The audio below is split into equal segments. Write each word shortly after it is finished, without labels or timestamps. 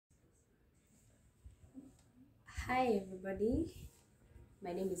Hi everybody,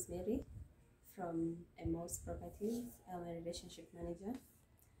 my name is Mary from Emos Properties. I'm a relationship manager.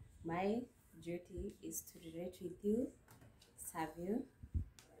 My duty is to relate with you, serve you,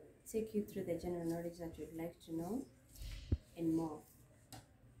 take you through the general knowledge that you'd like to know, and more.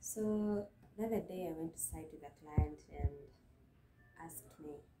 So the other day I went to site with a client and asked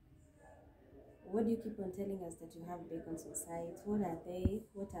me, what do you keep on telling us that you have bacons on site? What are they?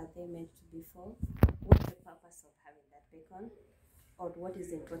 What are they meant to be for? What's the purpose of having that bacon? Or what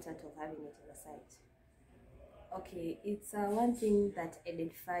is important of having it in the site? Okay, it's one thing that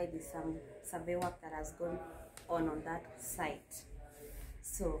identified is some survey work that has gone on that site.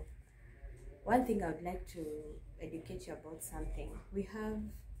 So one thing I would like to educate you about something. We have,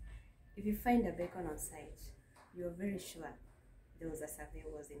 if you find a bacon on site, you're very sure there was a survey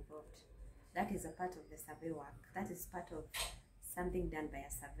was involved. That is a part of the survey work. That is part of something done by a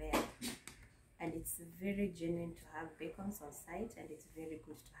surveyor. And it's very genuine to have bacons on site, and it's very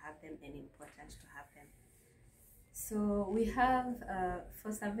good to have them and important to have them. So we have,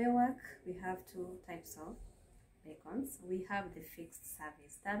 for survey work, we have two types of bacons. We have the fixed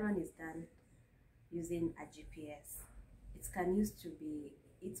service. That one is done using a GPS.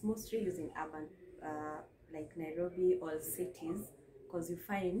 It's mostly using urban, like Nairobi or cities, because you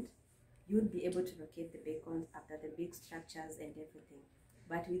find you would be able to locate the bacons after the big structures and everything.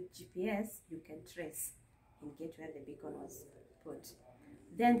 But with GPS, you can trace and get where the beacon was put.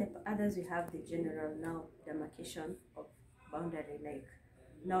 Then the others, we have the general now demarcation of boundary, like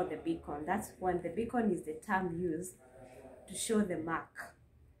now the beacon. That's when the beacon is the term used to show the mark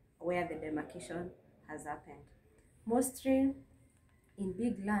where the demarcation has happened. Mostly in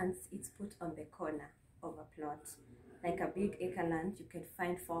big lands, it's put on the corner of a plot. Like a big acre land, you can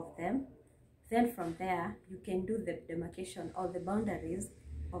find 4 of them. Then from there, you can do the demarcation or the boundaries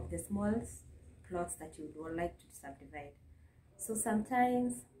of the small plots that you would like to subdivide. So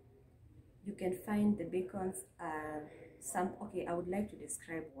sometimes you can find the beacons okay, I would like to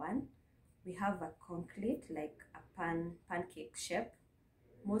describe one. We have a concrete, like a pancake shape,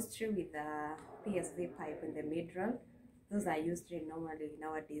 mostly with a PSV pipe in the middle. Those are used normally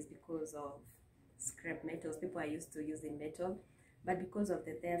nowadays because of scrap metals. People are used to using metal, but because of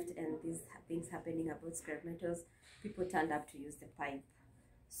the theft and these things happening about scrap metals, people turned up to use the pipe.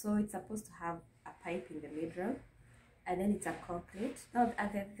 So it's supposed to have a pipe in the middle, and then it's a concrete. Now,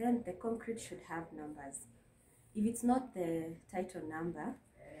 then the concrete should have numbers. If it's not the title number,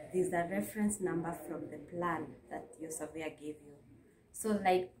 there's a reference number from the plan that your surveyor gave you. So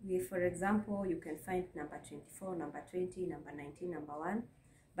like, for example, you can find number 24, number 20, number 19, number 1.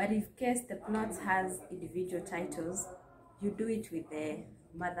 But in case the plot has individual titles, you do it with the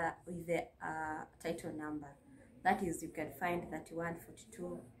title number. That is, you can find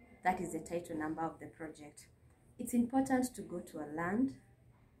 3142. That is the title number of the project. It's important to go to a land.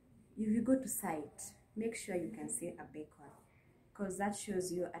 If you go to site, make sure you can see a beacon, because that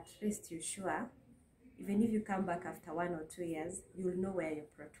shows you, at least you're sure, even if you come back after 1 or 2 years, you'll know where your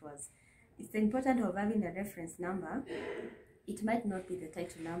plot was. It's important of having a reference number. It might not be the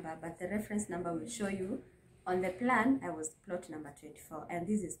title number, but the reference number will show you on the plan, I was plot number 24, and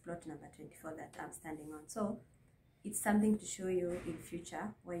this is plot number 24 that I'm standing on. So it's something to show you in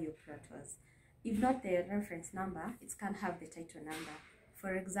future where your plot was. If not the reference number, it can have the title number.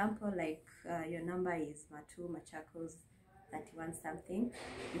 For example, like your number is Matu Machakos 31 something,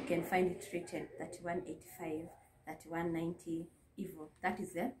 you can find it written 3185, 3190 Evo. That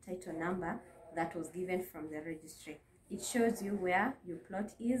is the title number that was given from the registry. It shows you where your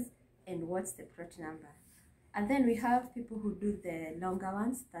plot is and what's the plot number. And then we have people who do the longer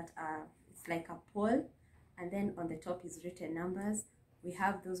ones that are, it's like a pole, and then on the top is written numbers. We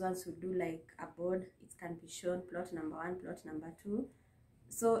have those ones who do like a board. It can be shown plot number 1, plot number 2.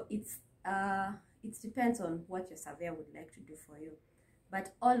 So it depends on what your surveyor would like to do for you.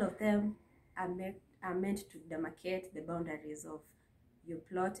 But all of them are meant to demarcate the boundaries of your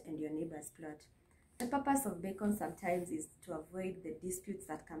plot and your neighbor's plot. The purpose of bacon sometimes is to avoid the disputes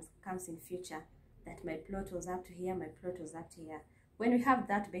that comes in future, that my plot was up to here, my plot was up to here. When we have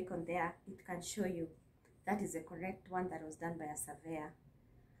that bacon there, it can show you that is the correct one that was done by a surveyor,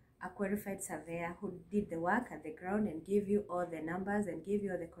 a qualified surveyor who did the work at the ground and gave you all the numbers and gave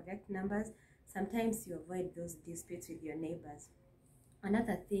you all the correct numbers. Sometimes you avoid those disputes with your neighbors.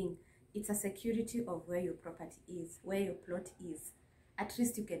 Another thing, it's a security of where your property is, where your plot is. At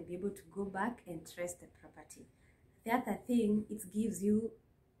least you can be able to go back and trace the property. The other thing, it gives you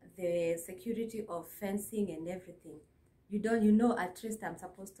the security of fencing and everything. You know, at least I'm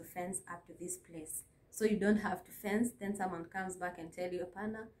supposed to fence up to this place. So you don't have to fence, then someone comes back and tell you,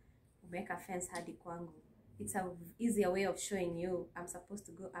 Pana, umeka fence hadi kwangu. it's a easier way of showing you I'm supposed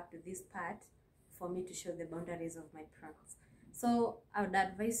to go up to this part for me to show the boundaries of my prawns. So I would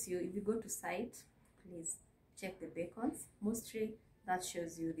advise you, if you go to site, please check the beacons. Mostly that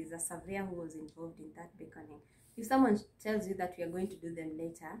shows you there's a surveyor who was involved in that beaconing. If someone tells you that we are going to do them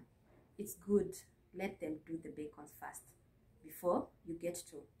later, it's good, let them do the beacons first before you get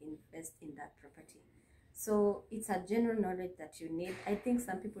to invest in that property. So it's a general knowledge that you need. I think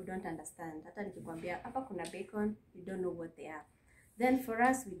some people don't understand. Hata nikikwambia hapa kuna beacon, you don't know what they are. Then for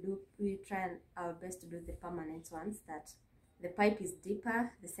us, we try our best to do the permanent ones, that the pipe is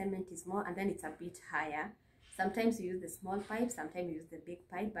deeper, the cement is more, and then it's a bit higher. Sometimes you use the small pipe, sometimes you use the big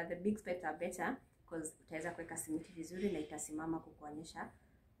pipe, but the big pipes are better because utaweza kuweka simiti vizuri na itasimama kukuonyesha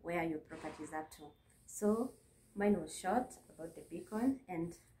where your property is up to. So mine was short about the beacon,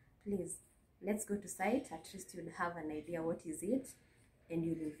 and please, let's go to site. At least you'll have an idea what is it, and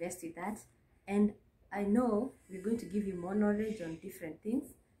you'll invest with that. And I know we're going to give you more knowledge on different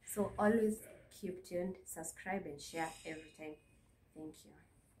things, so always keep tuned, subscribe and share every time. Thank you.